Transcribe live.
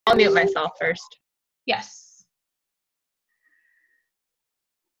I'll mute myself first. Yes.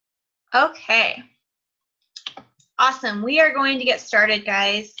 Okay. Awesome. We are going to get started,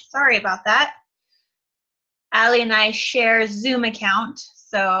 guys. Sorry about that. Allie and I share Zoom account,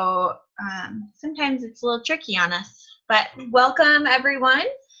 so sometimes it's a little tricky on us. But welcome, everyone.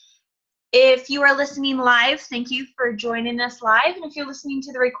 If you are listening live, thank you for joining us live. And if you're listening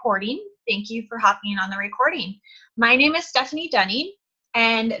to the recording, thank you for hopping on the recording. My name is Stephanie Dunning,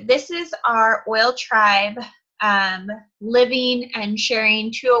 and this is our Oil Tribe Living and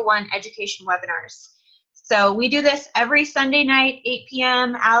Sharing 201 Education webinars. So we do this every Sunday night, 8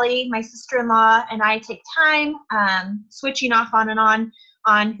 p.m. Allie, my sister-in-law, and I take time switching off on and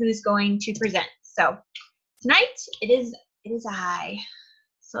on who's going to present. So tonight it is I.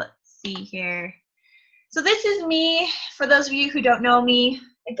 So let's see here. So this is me. For those of you who don't know me,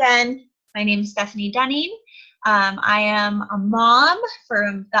 again, my name is Stephanie Dunning. I am a mom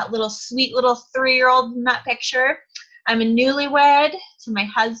for that little sweet little 3-year-old in that picture. I'm a newlywed to my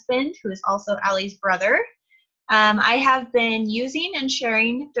husband, who is also Allie's brother. I have been using and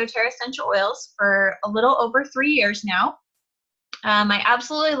sharing doTERRA essential oils for a little over 3 years now. I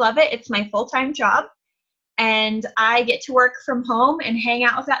absolutely love it. It's my full-time job, and I get to work from home and hang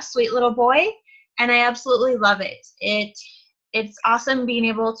out with that sweet little boy, and I absolutely love it. It's awesome being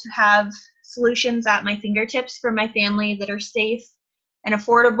able to have solutions at my fingertips for my family that are safe and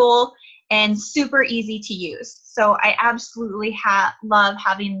affordable and super easy to use. So I absolutely love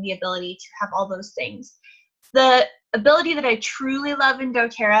having the ability to have all those things. The ability that I truly love in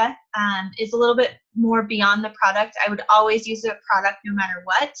doTERRA is a little bit more beyond the product. I would always use a product no matter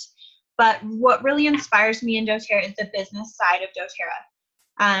what. But what really inspires me in doTERRA is the business side of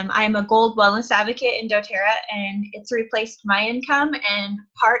doTERRA. I'm a gold wellness advocate in doTERRA, and it's replaced my income and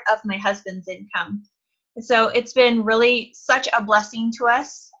part of my husband's income. So it's been really such a blessing to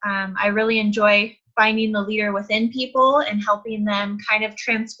us. I really enjoy finding the leader within people and helping them kind of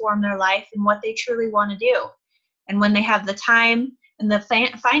transform their life and what they truly want to do. And when they have the time and the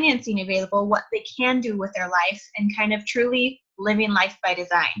financing available, what they can do with their life and kind of truly living life by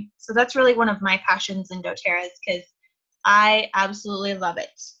design. So that's really one of my passions in doTERRA, because I absolutely love it.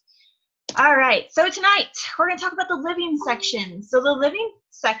 All right, so tonight we're going to talk about the living section. So the living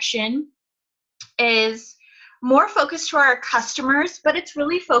section is more focused to our customers, but it's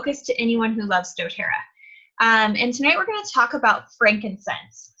really focused to anyone who loves doTERRA. And tonight we're going to talk about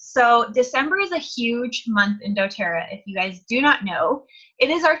frankincense. So December is a huge month in doTERRA. If you guys do not know, it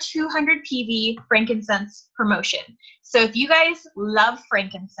is our 200 PV frankincense promotion. So if you guys love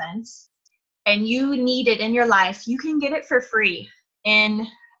frankincense and you need it in your life, you can get it for free in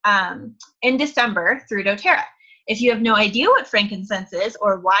December through doTERRA. If you have no idea what frankincense is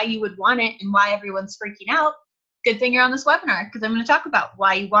or why you would want it and why everyone's freaking out, good thing you're on this webinar, because I'm going to talk about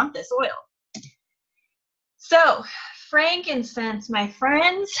why you want this oil. So frankincense, my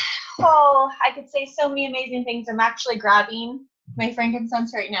friends. Oh, I could say so many amazing things. I'm actually grabbing my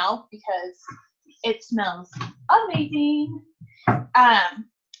frankincense right now because it smells amazing.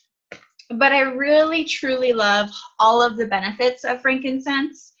 But I really, truly love all of the benefits of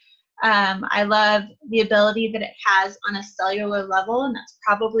frankincense. I love the ability that it has on a cellular level, and that's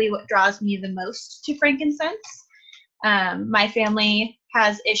probably what draws me the most to frankincense. My family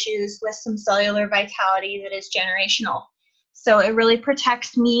has issues with some cellular vitality that is generational. So it really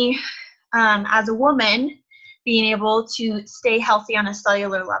protects me as a woman, being able to stay healthy on a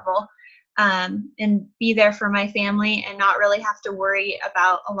cellular level and be there for my family and not really have to worry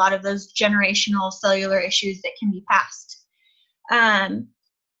about a lot of those generational cellular issues that can be passed.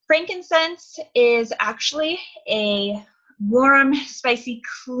 Frankincense is actually a warm, spicy,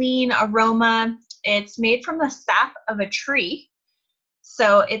 clean aroma. It's made from the sap of a tree.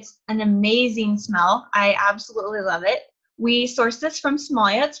 So it's an amazing smell. I absolutely love it. We source this from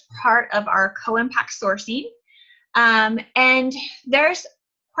Somalia. It's part of our co-impact sourcing. And there's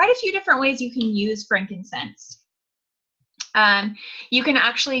quite a few different ways you can use frankincense. You can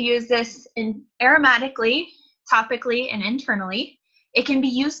actually use this aromatically, topically, and internally. It can be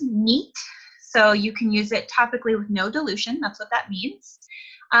used neat, so you can use it topically with no dilution. That's what that means.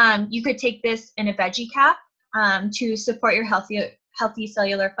 You could take this in a veggie cap to support your healthy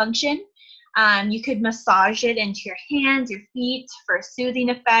cellular function. You could massage it into your hands, your feet for a soothing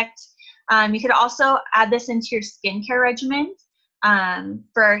effect. You could also add this into your skincare regimen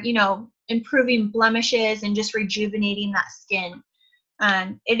for, improving blemishes and just rejuvenating that skin.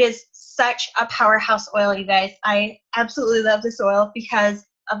 It is such a powerhouse oil, you guys. I absolutely love this oil because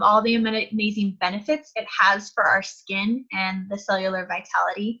of all the amazing benefits it has for our skin and the cellular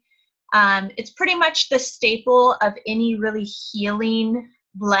vitality. It's pretty much the staple of any really healing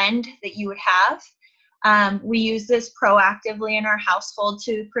blend that you would have. We use this proactively in our household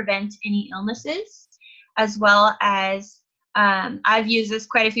to prevent any illnesses, as well as I've used this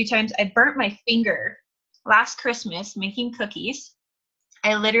quite a few times. I burnt my finger last Christmas making cookies.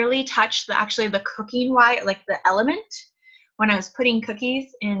 I literally touched the cooking wire, like the element, when I was putting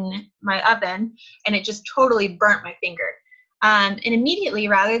cookies in my oven, and it just totally burnt my finger. And immediately,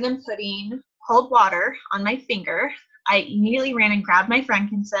 rather than putting cold water on my finger, I immediately ran and grabbed my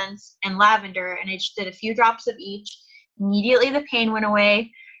frankincense and lavender, and I just did a few drops of each. Immediately the pain went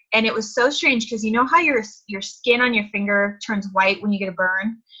away. And it was so strange because you know how your skin on your finger turns white when you get a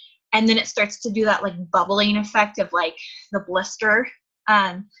burn? And then it starts to do that like bubbling effect of like the blister.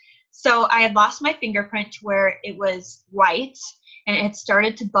 So I had lost my fingerprint to where it was white, and it had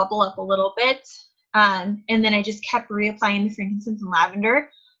started to bubble up a little bit. And then I just kept reapplying the frankincense and lavender.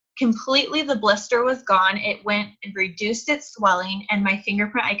 Completely the blister was gone. It went and reduced its swelling, and my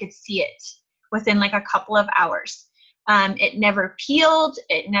fingerprint, I could see it within like a couple of hours. It never peeled,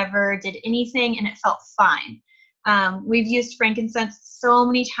 it never did anything, and it felt fine. We've used frankincense so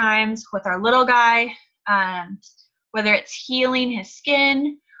many times with our little guy, whether it's healing his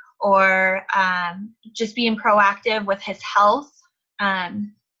skin or just being proactive with his health.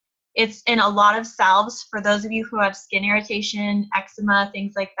 It's in a lot of salves for those of you who have skin irritation, eczema,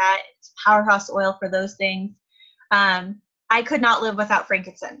 things like that. It's powerhouse oil for those things. I could not live without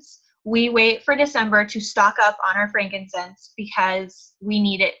frankincense. We wait for December to stock up on our frankincense because we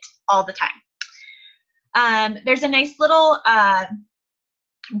need it all the time. There's a nice little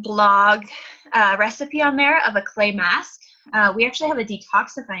blog recipe on there of a clay mask. We actually have a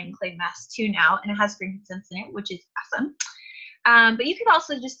detoxifying clay mask too now, and it has frankincense in it, which is awesome. But you could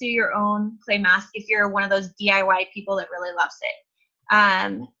also just do your own clay mask if you're one of those DIY people that really loves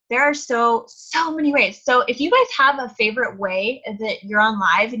it. There are so many ways. So if you guys have a favorite way that you're on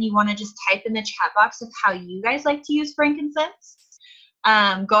live and you want to just type in the chat box of how you guys like to use frankincense,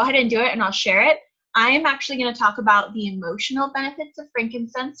 go ahead and do it and I'll share it. I am actually going to talk about the emotional benefits of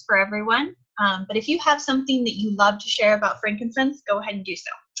frankincense for everyone. But if you have something that you love to share about frankincense, go ahead and do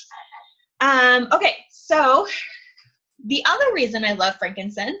so. Okay, so the other reason I love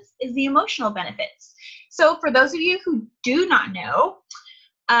frankincense is the emotional benefits. So for those of you who do not know,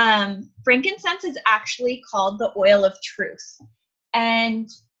 frankincense is actually called the oil of truth. And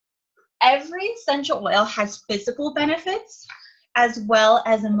every essential oil has physical benefits as well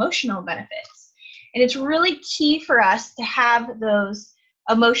as emotional benefits. And it's really key for us to have those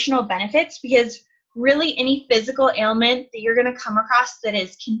emotional benefits, because really any physical ailment that you're going to come across that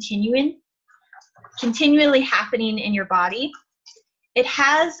is continually happening in your body, it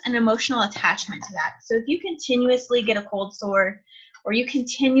has an emotional attachment to that. So if you continuously get a cold sore, or you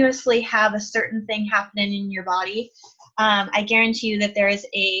continuously have a certain thing happening in your body, I guarantee you that there is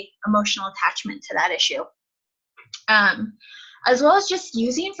a emotional attachment to that issue. As well as just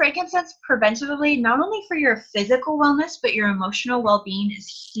using frankincense preventively, not only for your physical wellness, but your emotional well-being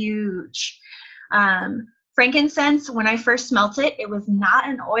is huge. Frankincense, when I first smelt it, it was not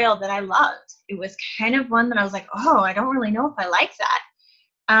an oil that I loved. It was kind of one that I was like, oh, I don't really know if I like that.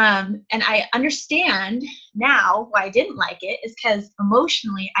 And I understand now why I didn't like it, is because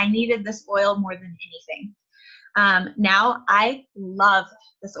emotionally I needed this oil more than anything. Now I love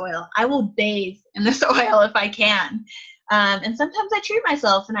this oil. I will bathe in this oil if I can. And sometimes I treat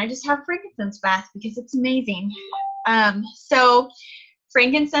myself and I just have frankincense bath because it's amazing. So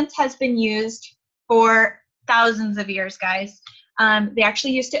frankincense has been used for thousands of years, guys. They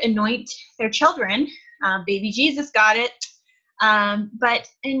actually used to anoint their children. Baby Jesus got it. But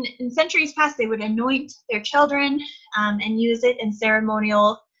in centuries past, they would anoint their children and use it in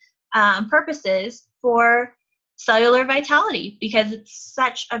ceremonial purposes for cellular vitality, because it's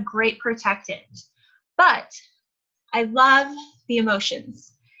such a great protectant. But I love the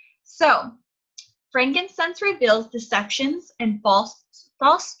emotions. So frankincense reveals deceptions and false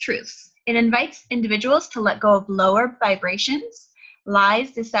truths. It invites individuals to let go of lower vibrations,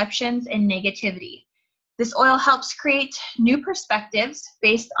 lies, deceptions, and negativity. This oil helps create new perspectives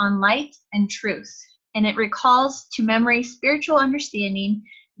based on light and truth, and it recalls to memory spiritual understanding,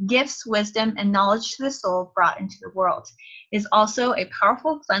 gifts, wisdom, and knowledge to the soul brought into the world. It is also a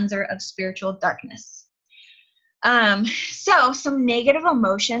powerful cleanser of spiritual darkness. So some negative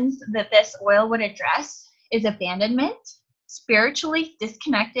emotions that this oil would address is abandonment, spiritually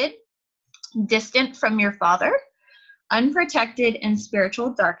disconnected, distant from your father, unprotected, and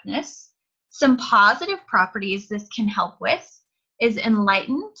spiritual darkness. Some positive properties this can help with is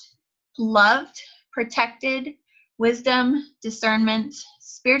enlightened, loved, protected, wisdom, discernment,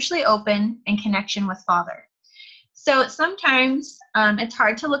 spiritually open, and connection with Father. So sometimes it's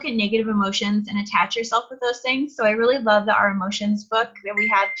hard to look at negative emotions and attach yourself with those things. So I really love the Our Emotions book that we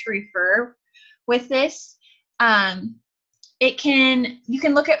have to refer with this. You can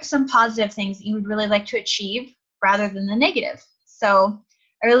look at some positive things that you would really like to achieve rather than the negative. So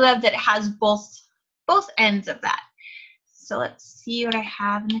I really love that it has both ends of that. So let's see what I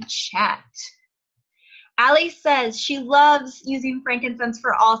have in the chat. Allie says she loves using frankincense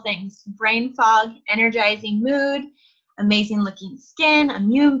for all things: brain fog, energizing mood, amazing looking skin,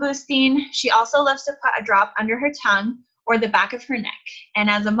 immune boosting. She also loves to put a drop under her tongue or the back of her neck. And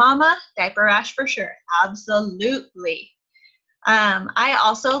as a mama, diaper rash for sure. Absolutely. I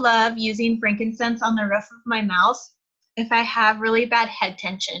also love using frankincense on the roof of my mouth. If I have really bad head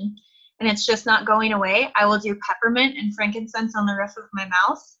tension and it's just not going away, I will do peppermint and frankincense on the roof of my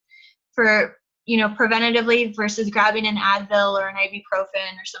mouth for, preventatively versus grabbing an Advil or an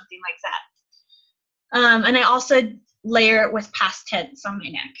ibuprofen or something like that. And I also layer it with past tense on my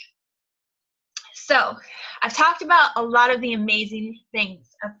neck. So I've talked about a lot of the amazing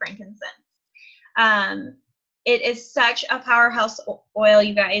things of frankincense. It is such a powerhouse oil,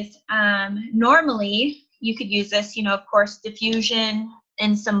 you guys. Normally, you could use this, of course, diffusion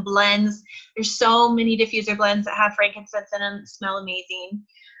in some blends. There's so many diffuser blends that have frankincense in them that smell amazing.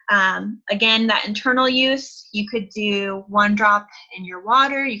 Again, that internal use, you could do 1 drop in your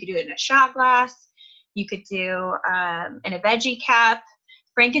water. You could do it in a shot glass. You could do in a veggie cap.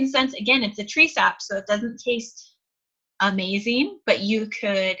 Frankincense, again, it's a tree sap, so it doesn't taste amazing, but you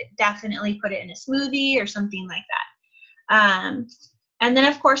could definitely put it in a smoothie or something like that. And then,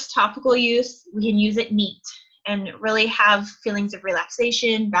 of course, topical use, we can use it neat and really have feelings of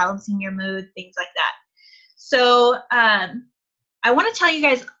relaxation, balancing your mood, things like that. So I want to tell you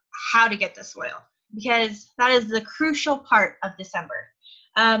guys how to get this oil, because that is the crucial part of December.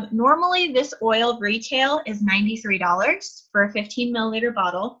 Normally, this oil retail is $93 for a 15 milliliter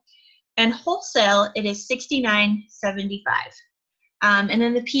bottle, and wholesale it is $69.75. And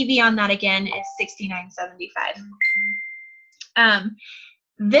then the PV on that again is $69.75.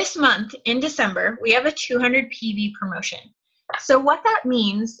 This month in December, we have a 200 PV promotion. So what that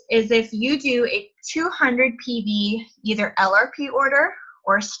means is if you do a 200 PV either LRP order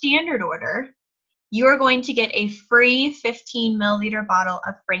or standard order, you are going to get a free 15 milliliter bottle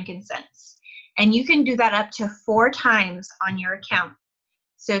of frankincense. And you can do that up to 4 times on your account.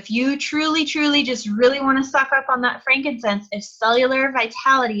 So if you truly just really want to stock up on that frankincense, if cellular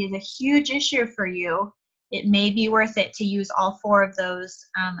vitality is a huge issue for you, it may be worth it to use all 4 of those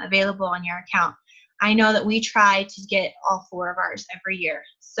available on your account. I know that we try to get all 4 of ours every year.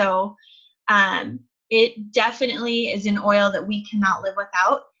 So it definitely is an oil that we cannot live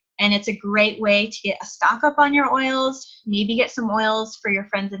without. And it's a great way to get a stock up on your oils, maybe get some oils for your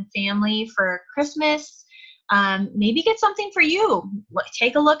friends and family for Christmas, maybe get something for you.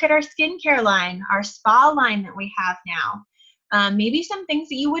 Take a look at our skincare line, our spa line that we have now. Maybe some things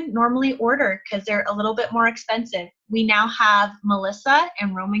that you wouldn't normally order because they're a little bit more expensive. We now have Melissa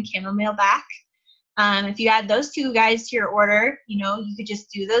and Roman Chamomile back. If you add those 2 guys to your order, you could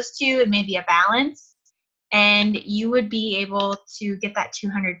just do those 2 and maybe a balance, and you would be able to get that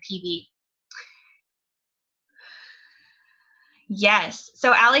 200 PV. Yes.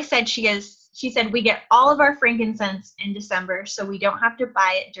 So Allie said she said we get all of our frankincense in December, so we don't have to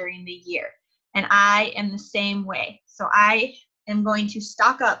buy it during the year. And I am the same way. So I am going to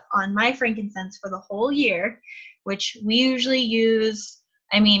stock up on my frankincense for the whole year, which we usually use.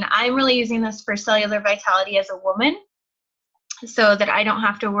 I'm really using this for cellular vitality as a woman, so that I don't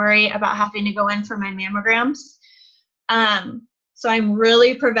have to worry about having to go in for my mammograms. So I'm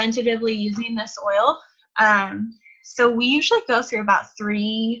really preventatively using this oil. So we usually go through about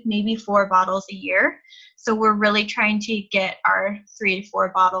 3, maybe 4 bottles a year. So we're really trying to get our 3 to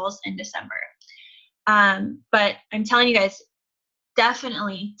 4 bottles in December. But I'm telling you guys,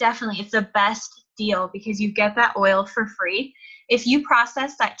 definitely, it's the best deal because you get that oil for free. If you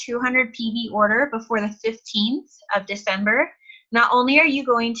process that 200 PV order before the 15th of December, not only are you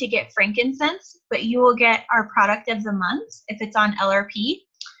going to get frankincense, but you will get our product of the month if it's on LRP.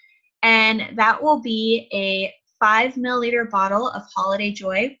 And that will be a 5 milliliter bottle of Holiday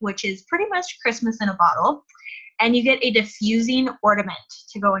Joy, which is pretty much Christmas in a bottle. And you get a diffusing ornament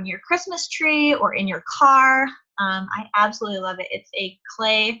to go in your Christmas tree or in your car. I absolutely love it. It's a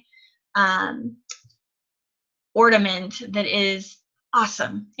clay ornament that is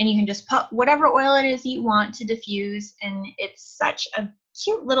awesome, and you can just put whatever oil it is you want to diffuse, and it's such a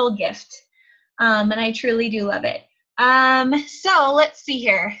cute little gift, and I truly do love it. So let's see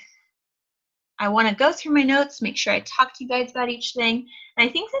here. I want to go through my notes, make sure I talk to you guys about each thing, and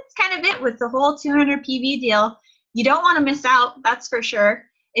I think that's kind of it with the whole 200 PV deal. You don't want to miss out, that's for sure.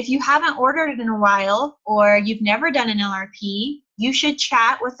 If you haven't ordered in a while or you've never done an LRP, you should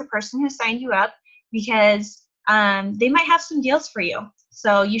chat with the person who signed you up because they might have some deals for you.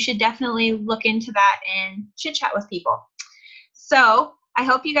 So you should definitely look into that and chit chat with people. So I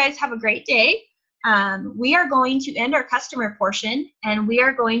hope you guys have a great day. We are going to end our customer portion and we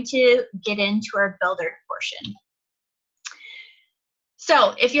are going to get into our builder portion.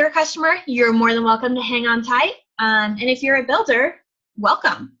 So if you're a customer, you're more than welcome to hang on tight. And if you're a builder,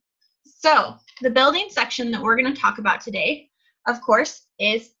 welcome. So the building section that we're going to talk about today, of course,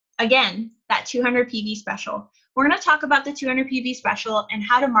 is, again, that 200 PV special. We're going to talk about the 200 PV special and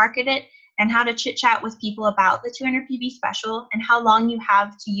how to market it and how to chit chat with people about the 200 PV special and how long you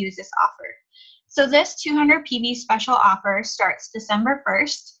have to use this offer. So this 200 PV special offer starts December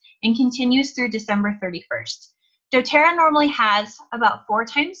 1st and continues through December 31st. doTERRA normally has about 4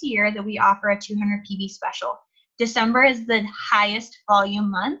 times a year that we offer a 200 PV special. December is the highest volume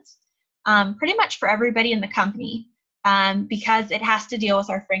month, pretty much for everybody in the company, because it has to deal with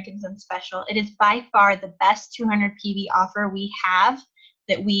our Frankincense special. It is by far the best 200 PV offer we have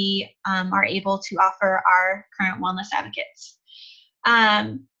that we are able to offer our current wellness advocates.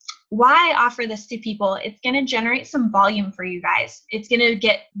 Why offer this to people? It's going to generate some volume for you guys. It's going to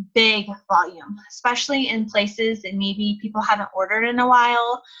get big volume, especially in places that maybe people haven't ordered in a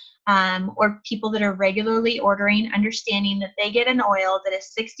while, or people that are regularly ordering, understanding that they get an oil that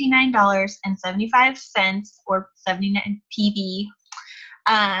is $69.75 or 79 PV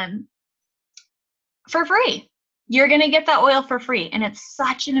for free. You're going to get that oil for free, and it's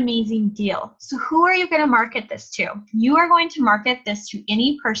such an amazing deal. So who are you going to market this to? You are going to market this to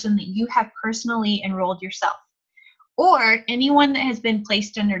any person that you have personally enrolled yourself, or anyone that has been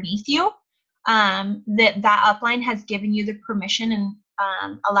placed underneath you, that upline has given you the permission and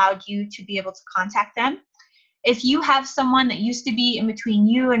allowed you to be able to contact them. If you have someone that used to be in between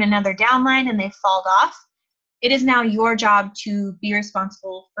you and another downline and they've fallen off, it is now your job to be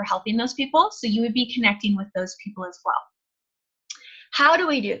responsible for helping those people. So you would be connecting with those people as well. How do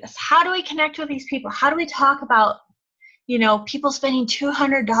we do this? How do we connect with these people? How do we talk about, people spending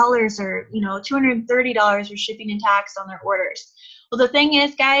 $200 or, $230 for shipping and tax on their orders? Well, the thing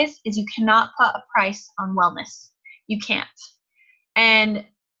is, guys, is you cannot put a price on wellness. You can't. And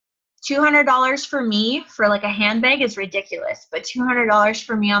 $200 for me for like a handbag is ridiculous, but $200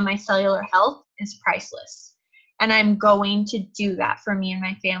 for me on my cellular health is priceless. And I'm going to do that for me and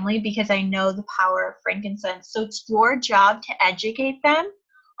my family because I know the power of frankincense. So it's your job to educate them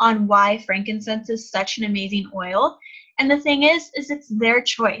on why frankincense is such an amazing oil. And the thing is it's their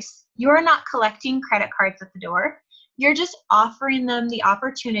choice. You are not collecting credit cards at the door. You're just offering them the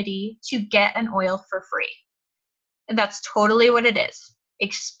opportunity to get an oil for free. And that's totally what it is.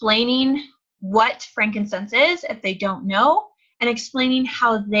 Explaining what frankincense is if they don't know, and explaining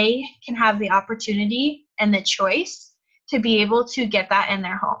how they can have the opportunity and the choice to be able to get that in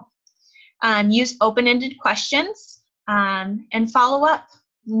their home. Use open-ended questions and follow up.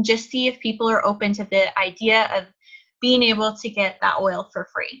 And just see if people are open to the idea of being able to get that oil for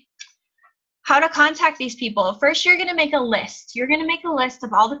free. How to contact these people. First, you're going to make a list. You're going to make a list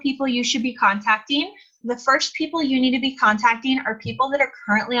of all the people you should be contacting. The first people you need to be contacting are people that are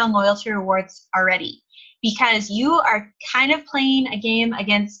currently on loyalty rewards already, because you are kind of playing a game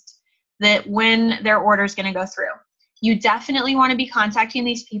against when their order is going to go through. You definitely want to be contacting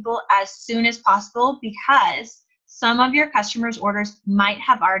these people as soon as possible because some of your customers' orders might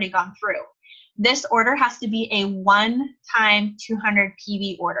have already gone through. This order has to be a one-time 200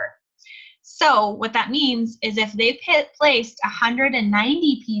 PV order. So what that means is if they placed a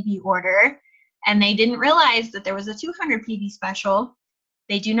 190 PV order and they didn't realize that there was a 200 PV special,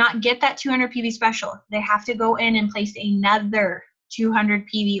 they do not get that 200 PV special. They have to go in and place another 200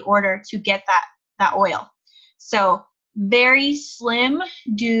 PV order to get that oil. So very slim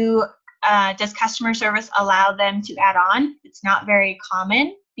does customer service allow them to add on. It's not very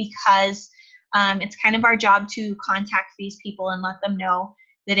common because it's kind of our job to contact these people and let them know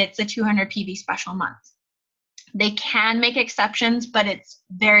that it's a 200 PV special month. They can make exceptions, but it's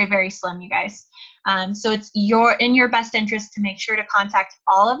very, very slim, you guys. So it's in your best interest to make sure to contact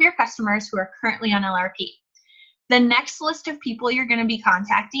all of your customers who are currently on LRP. The next list of people you're going to be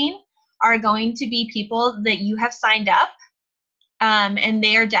contacting are going to be people that you have signed up, and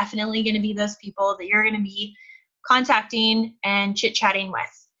they are definitely going to be those people that you're going to be contacting and chit-chatting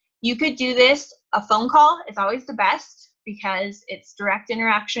with. You could do this, a phone call is always the best because it's direct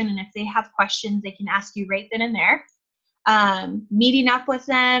interaction, and if they have questions, they can ask you right then and there. Meeting up with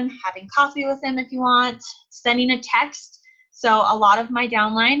them, having coffee with them if you want, sending a text. So a lot of my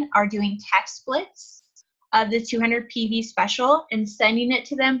downline are doing text splits of the 200 PV special and sending it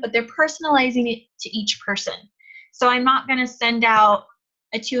to them, but they're personalizing it to each person. So I'm not going to send out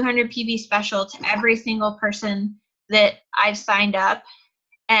a 200 PV special to every single person that I've signed up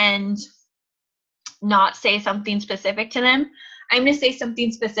and not say something specific to them. I'm going to say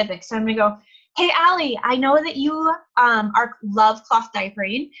something specific. So I'm going to go, hey, Allie, I know that you love cloth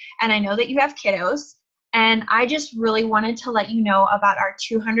diapering, and I know that you have kiddos, and I just really wanted to let you know about our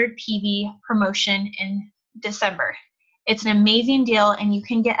 200 PV promotion in December. It's an amazing deal, and you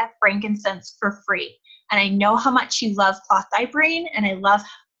can get a Frankincense for free. And I know how much you love cloth diapering, and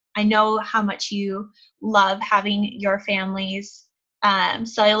I know how much you love having your family's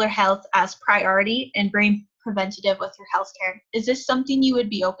cellular health as priority and being preventative with your healthcare. Is this something you would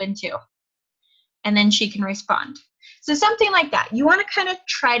be open to? And then she can respond. So something like that. You want to kind of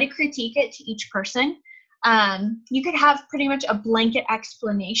try to critique it to each person. You could have pretty much a blanket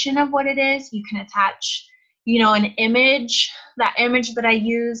explanation of what it is. You can attach, an image. That image that I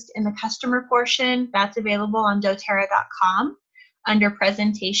used in the customer portion, that's available on doTERRA.com under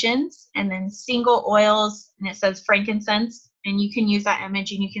presentations, and then single oils, and it says frankincense, and you can use that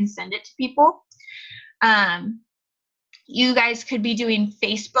image and you can send it to people. You guys could be doing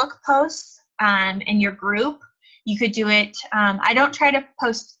Facebook posts in your group. You could do it. I don't try to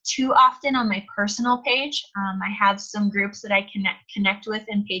post too often on my personal page. I have some groups that I connect with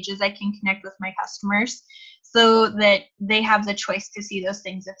and pages I can connect with my customers so that they have the choice to see those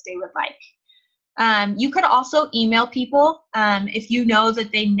things if they would like. You could also email people. If you know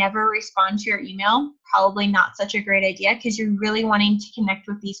that they never respond to your email, probably not such a great idea, because you're really wanting to connect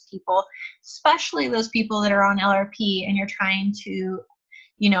with these people, especially those people that are on LRP, and you're trying to,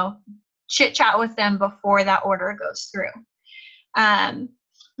 chit chat with them before that order goes through.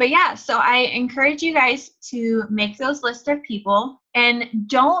 But yeah, so I encourage you guys to make those lists of people and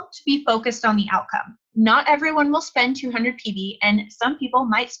don't be focused on the outcome. Not everyone will spend 200 PV, and some people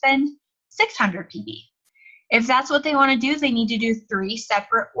might spend 600 PV. If that's what they want to do, they need to do 3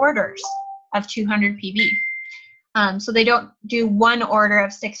 separate orders of 200 PV. So they don't do one order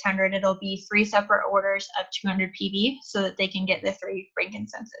of 600, it'll be 3 separate orders of 200 PV so that they can get the 3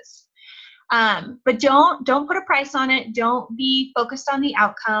 frankincenses. But don't put a price on it. Don't be focused on the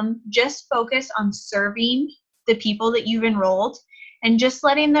outcome. Just focus on serving the people that you've enrolled and just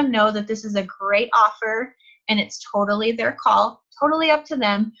letting them know that this is a great offer and it's totally their call, totally up to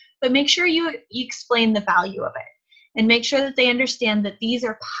them. But make sure you explain the value of it and make sure that they understand that these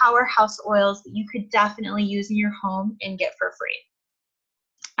are powerhouse oils that you could definitely use in your home and get for free.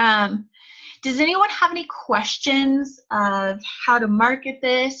 Does anyone have any questions of how to market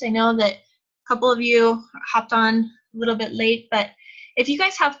this? I know that a couple of you hopped on a little bit late, but if you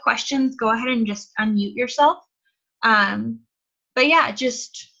guys have questions, go ahead and just unmute yourself. But yeah,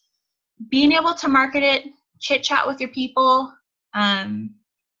 just being able to market it, chit chat with your people,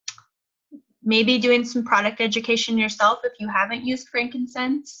 maybe doing some product education yourself if you haven't used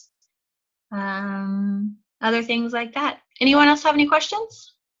frankincense, other things like that. Anyone else have any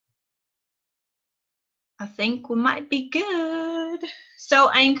questions? I think we might be good. So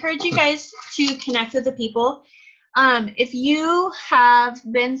I encourage you guys to connect with the people. If you have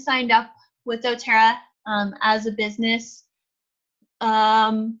been signed up with doTERRA as a business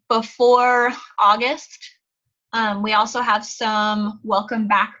before August, we also have some welcome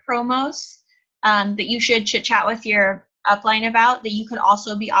back promos that you should chit chat with your upline about that you could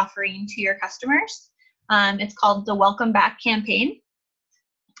also be offering to your customers. It's called the Welcome Back campaign.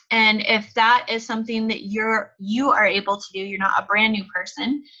 And if that is something that you are able to do, you're not a brand new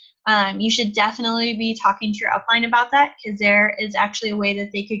person, you should definitely be talking to your upline about that, because there is actually a way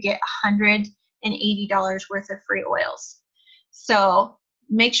that they could get $180 worth of free oils. So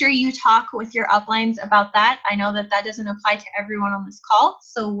make sure you talk with your uplines about that. I know that that doesn't apply to everyone on this call,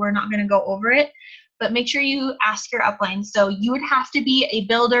 so we're not going to go over it, but make sure you ask your upline. So you would have to be a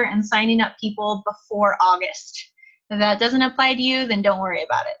builder and signing up people before August. If that doesn't apply to you, then don't worry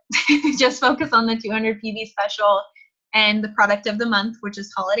about it. Just focus on the 200 PV special and the product of the month, which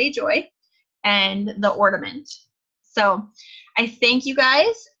is Holiday Joy, and the ornament. So I thank you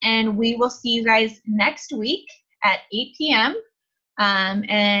guys, and we will see you guys next week at 8 p.m.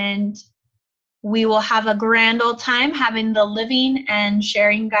 And we will have a grand old time having the living and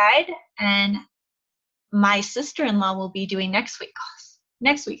sharing guide, and my sister-in-law will be doing next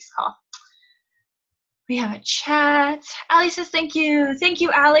week's call. We have a chat. Allie says thank you. Thank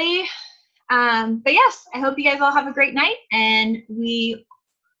you, Allie. But yes, I hope you guys all have a great night, and we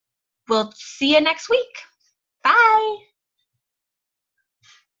will see you next week. Bye.